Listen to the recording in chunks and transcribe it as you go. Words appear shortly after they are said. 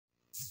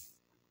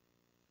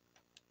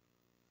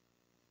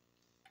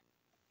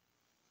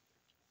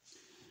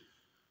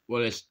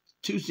Well, it's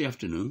Tuesday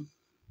afternoon,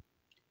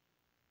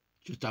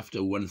 just after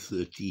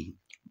 1:30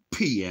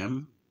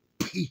 p.m.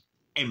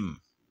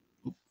 p.m.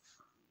 Oh,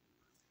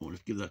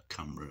 let's give that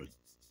camera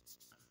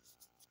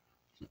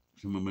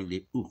some of my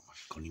late. Oh,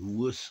 it's gone even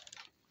worse.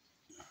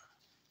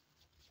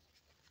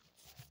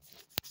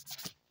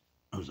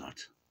 How's that?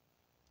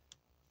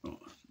 Oh,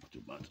 not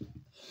too bad.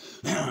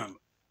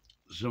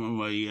 Some of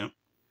my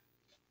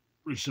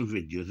recent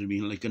videos have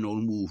been like an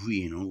old movie,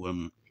 you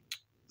know,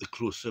 the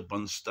close-up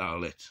on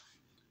Starlet.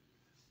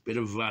 Bit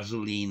of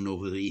Vaseline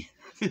over the...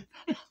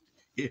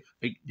 Yeah,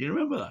 do you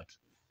remember that?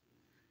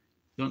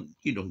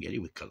 You don't get it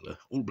with colour.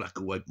 All black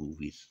and white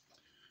movies.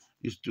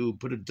 Used to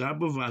put a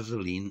dab of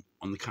Vaseline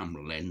on the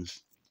camera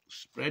lens,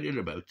 spread it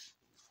about,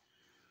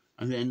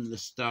 and then the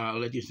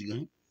Starlet used to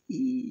go...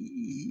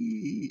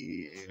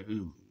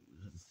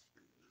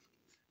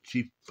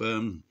 Cheap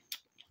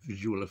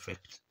visual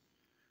effect.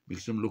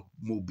 Makes them look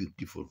more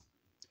beautiful.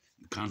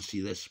 You can't see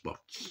their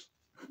spots.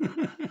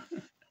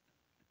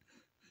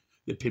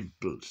 The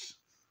pimples.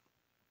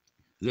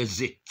 The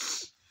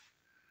zits.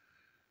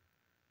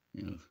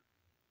 You know,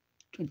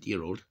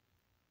 20-year-old.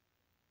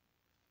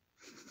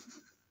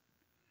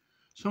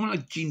 Someone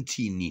like Gene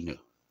Tierney, you know.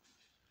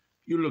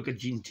 You look at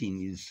Gene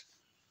Tierney's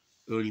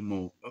early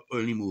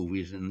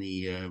movies in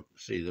the,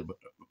 say, the about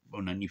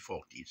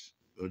 1940s,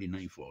 early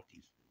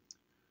 1940s.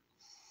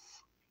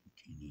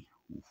 Tierney,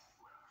 oof.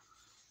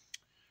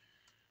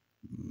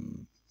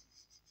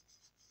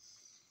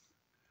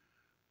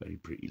 Very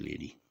pretty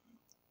lady.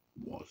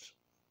 Was.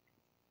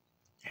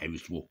 Heavy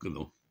smoker,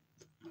 though.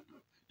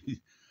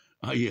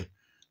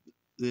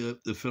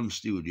 The film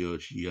studio,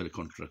 she had a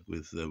contract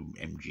with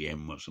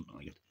MGM or something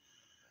like it.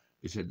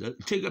 They said,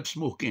 take up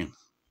smoking.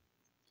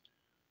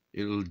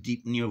 It'll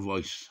deepen your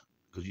voice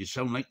because you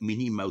sound like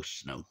Minnie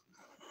Mouse now.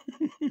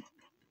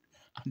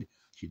 And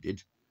she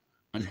did.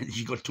 And then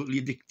she got totally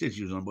addicted.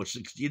 She was on about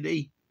 60 a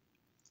day.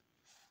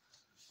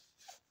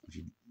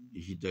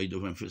 She died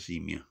of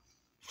emphysema.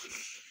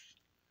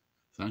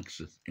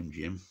 Thanks,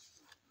 MGM.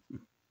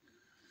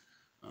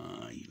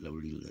 Aye,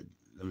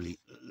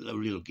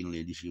 lovely looking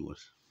lady she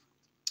was.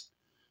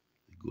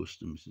 The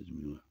ghost of Mrs.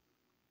 Muir.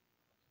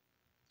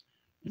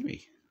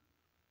 Anyway,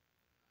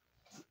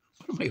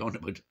 what am I on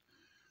about?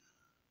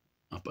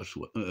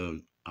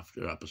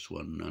 After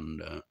 +1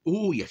 and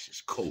oh yes,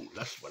 it's cold.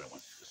 That's what I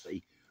wanted to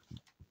say.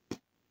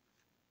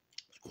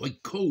 It's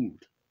quite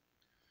cold,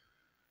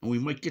 and we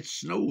might get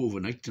snow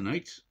overnight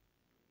tonight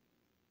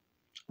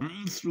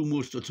and through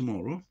most of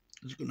tomorrow.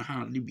 It's going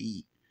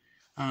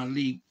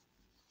to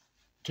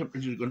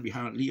temperature is going to be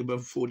hardly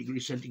above 4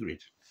 degrees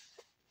centigrade.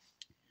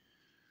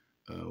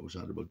 Was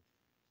that about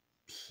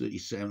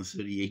 37,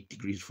 38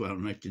 degrees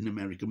Fahrenheit in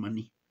American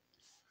money?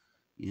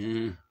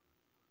 Yeah.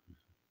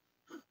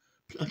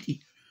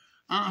 Bloody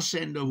arse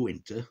end of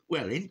winter,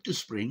 well, into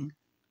spring,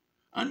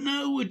 and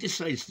now it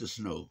decides to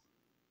snow.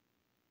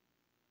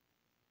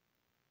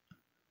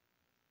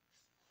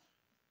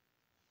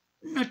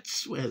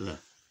 Nuts weather.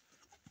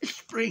 It's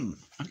spring,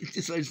 and it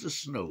decides to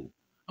snow.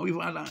 And we've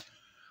had that.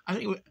 I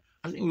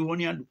think we've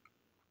only had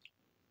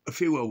a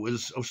few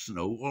hours of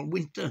snow all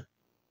winter.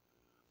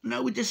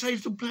 Now it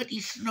decides to bloody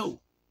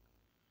snow.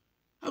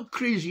 How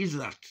crazy is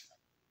that?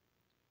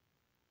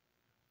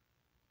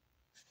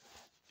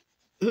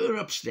 Her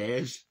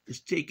upstairs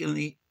is taking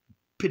the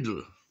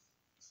piddle.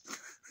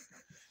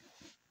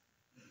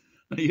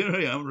 And here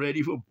I am,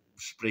 ready for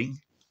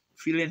spring,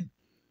 feeling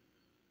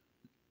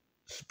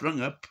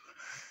sprung up.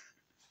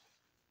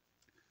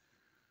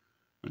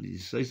 And it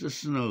decides to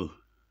snow.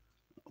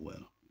 Well,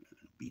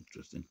 it'll be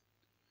interesting.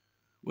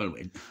 Well,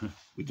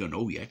 we don't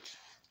know yet.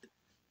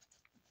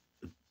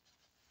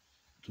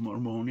 Tomorrow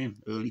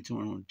morning, early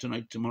tomorrow morning,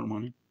 tomorrow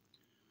morning.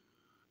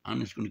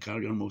 And it's going to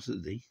carry on most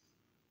of the day.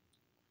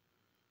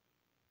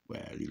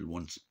 Well,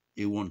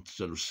 it won't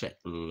sort of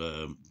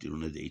settle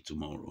during the day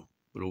tomorrow,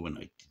 but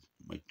overnight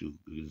it might do,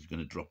 because it's going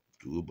to drop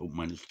to about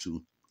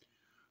 -2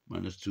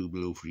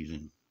 below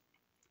freezing,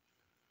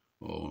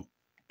 or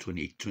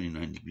 28,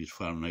 29 degrees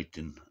Fahrenheit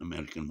in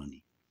American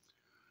money.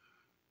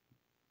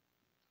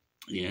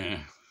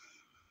 Yeah.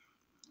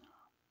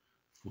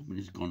 4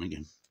 minutes gone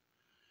again.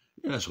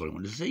 Yeah, that's what I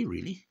wanted to say,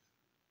 really,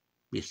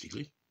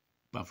 basically,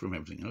 apart from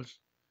everything else.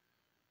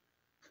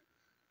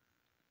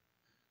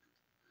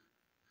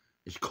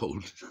 It's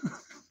cold.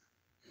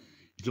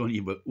 It's only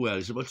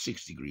it's about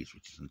 6 degrees,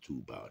 which isn't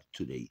too bad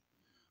today,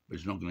 but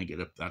it's not going to get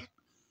up that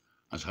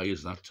as high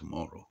as that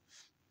tomorrow.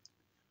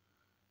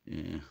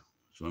 Yeah,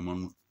 so I'm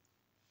on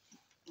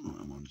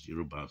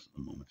 0 bars at the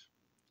moment.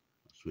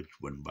 I'll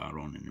switch 1 bar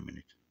on in a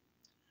minute.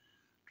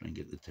 Try and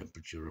get the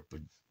temperature up a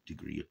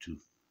degree or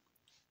 2.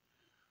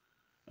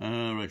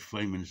 All right,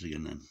 5 minutes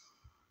again then.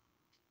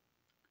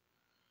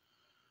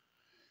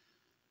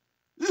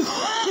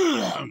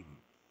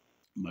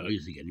 My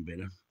eyes are getting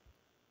better.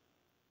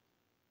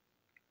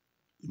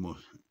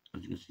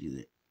 As you can see,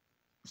 they're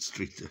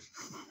straighter.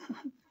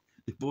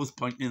 They're both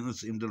pointing in the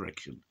same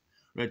direction.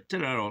 Right,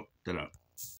 ta-da all, ta-da.